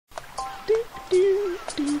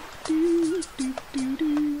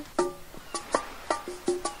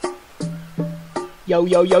Yo,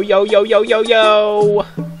 yo, yo, yo, yo, yo, yo, yo!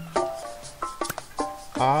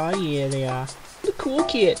 Aw, yeah, they are. The cool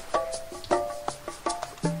kid.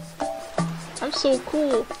 I'm so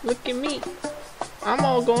cool. Look at me. I'm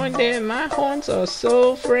all going there. My horns are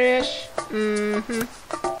so fresh.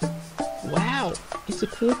 Wow, he's a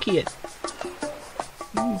cool kid.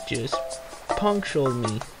 You just punctured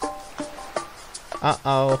me.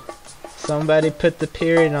 Uh-oh. Somebody put the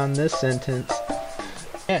period on this sentence.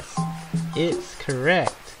 Yes, it's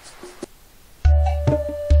correct.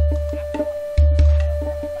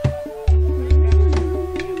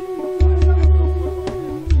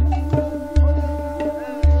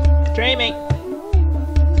 Dreaming.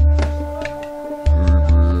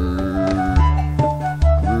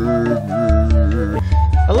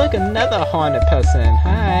 Oh look, another haunted person.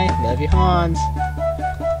 Hi, love your horns.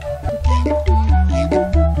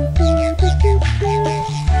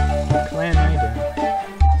 Clan leader.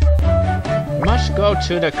 Must go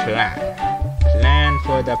to the clan. Plan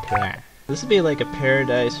for the plan. This would be like a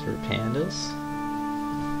paradise for pandas.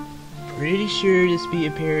 Pretty sure this be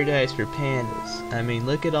a paradise for pandas. I mean,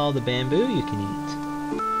 look at all the bamboo you can eat.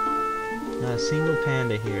 Not a single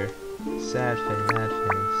panda here. Sad face, sad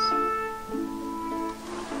face.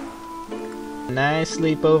 Nice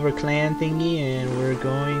sleepover clan thingy, and we're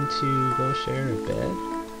going to go share a bed.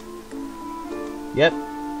 Yep,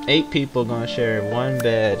 8 people gonna share one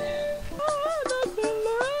bed.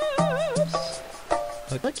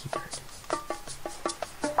 Oh, lucky bird.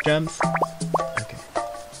 Drums. Okay.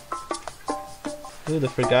 Ooh, the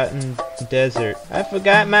forgotten desert. I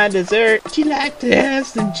forgot my dessert. Would you like to have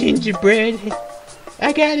some gingerbread?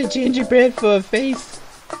 I got a gingerbread for a face.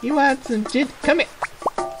 You want some come here.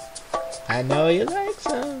 I know you like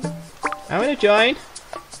some. I'm gonna join.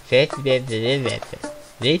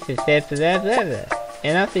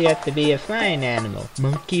 And also you have to be a flying animal.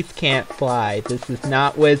 Monkeys can't fly. This is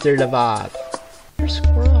not Wizard of Oz.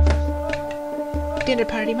 Squirrel. Dinner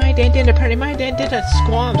party, my dad, dinner party, my dad did a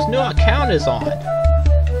Squam's new account is on.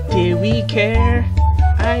 Do we care?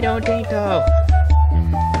 I don't think so.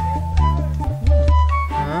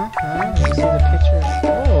 Huh? You see the picture?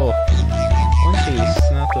 Oh. One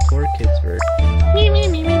piece, not the 4 kids verse.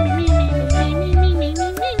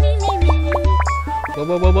 Whoa,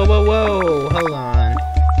 whoa, whoa, whoa, whoa, whoa! Hold on.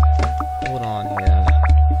 Hold on, yeah.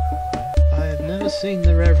 I have never seen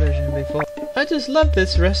the rare version before. I just love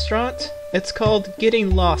this restaurant. It's called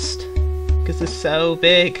Getting Lost. Because it's so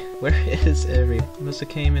big. Where is every... Must have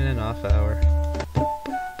came in an off hour.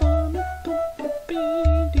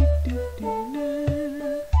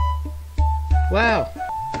 Wow.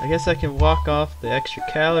 I guess I can walk off the extra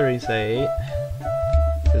calories I ate.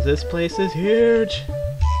 Because this place is huge.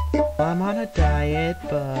 I'm on a diet,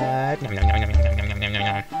 but...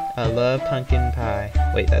 I love pumpkin pie.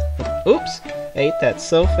 Wait, that's... Oops! I ate that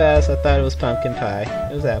so fast I thought it was pumpkin pie.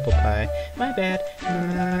 It was apple pie. My bad.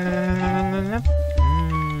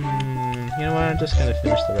 You know what? I'm just gonna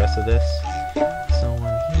finish the rest of this.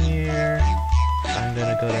 Someone here. I'm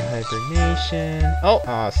gonna go to hibernation. Oh!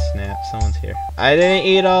 Aw, snap. Someone's here. I didn't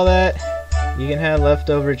eat all that. You can have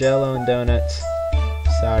leftover jello and donuts.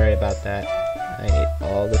 Sorry about that. I ate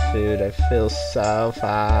all the food. I feel so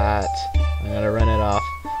fat. I'm gonna run it off.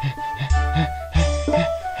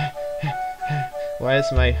 Why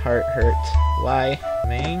does my heart hurt? Why?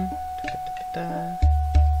 Main?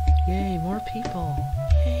 Yay, more people.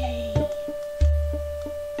 Yay.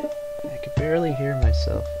 I could barely hear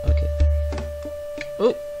myself. Okay.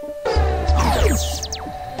 Oh!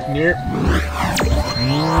 Near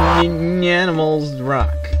animals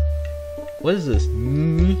rock. What is this?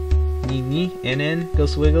 NN? Go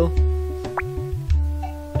swiggle?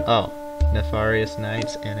 Oh. Nefarious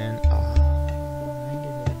Nights NN. Oh.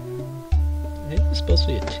 I think it's supposed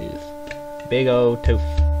to be a tooth. Big old tooth.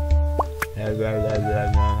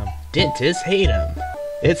 Dentists hate him.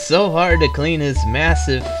 It's so hard to clean his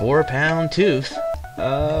massive 4-pound tooth.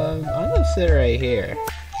 I'm gonna sit right here.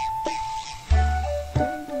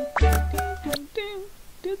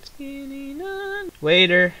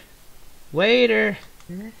 Waiter. Waiter.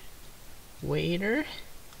 Waiter.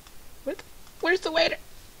 Where's the waiter?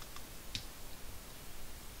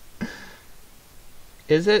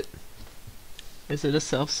 Is it a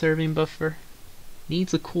self-serving buffet?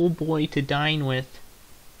 Needs a cool boy to dine with.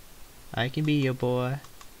 I can be your boy.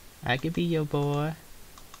 I can be your boy.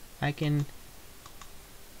 I can...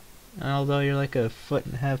 Although you're like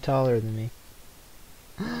 1.5 taller than me.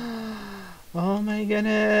 Oh my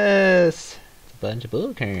goodness! It's a bunch of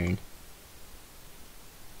bullcorn.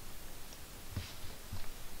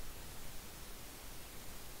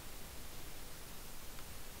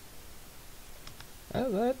 I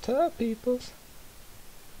like top peoples.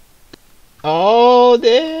 Oh,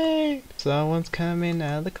 dang! Someone's coming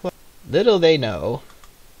out of the closet. Little they know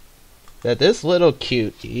that this little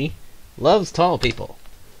cutie loves tall people.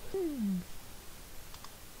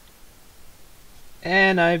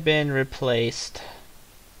 And I've been replaced.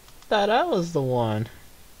 Thought I was the one.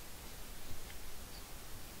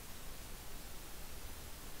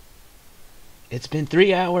 It's been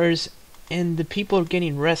 3 hours and the people are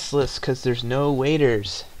getting restless because there's no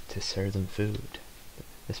waiters to serve them food.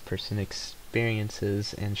 This person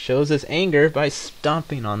experiences and shows his anger by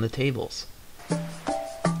stomping on the tables.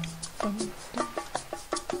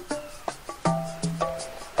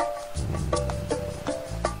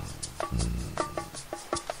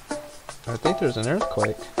 I think there's an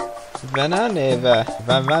earthquake. Vananeva,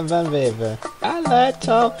 van. I like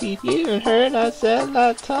tall people. You even heard I said I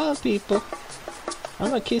like tall people. I'm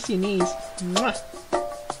gonna kiss your knees. Mwah.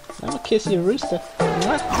 I'm gonna kiss your rooster.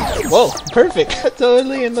 Mwah. Whoa, perfect.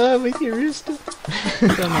 Totally in love with your rooster. Who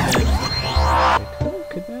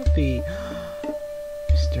could that be?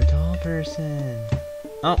 Mr. Tall Person.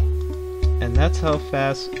 Oh, and that's how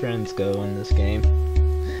fast friends go in this game.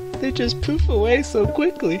 They just poof away so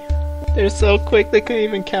quickly. They're so quick they couldn't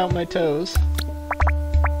even count my toes.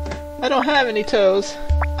 I don't have any toes.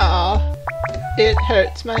 Ah, it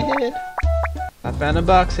hurts my head. I found a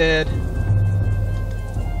box head.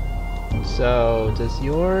 So, does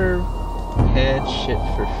your head ship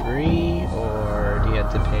for free, or do you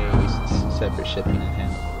have to pay separate shipping and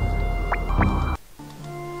handling?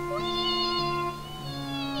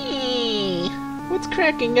 What's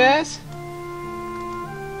cracking, guys?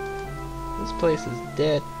 This place is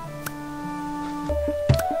dead.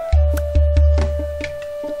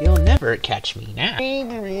 You'll never catch me now.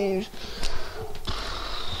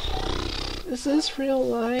 Is this real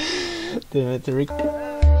life? What do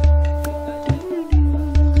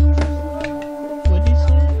you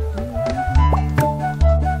say?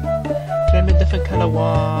 Trim a different color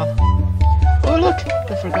wall. Oh look!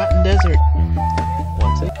 The Forgotten Desert.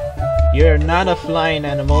 What's it? You're not a flying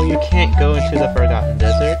animal. You can't go into the Forgotten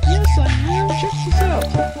Desert. Yes, I am. Check this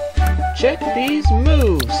out. Check these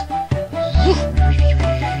moves.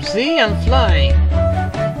 See, I'm flying.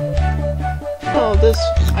 Oh, this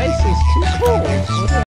ice is too cold.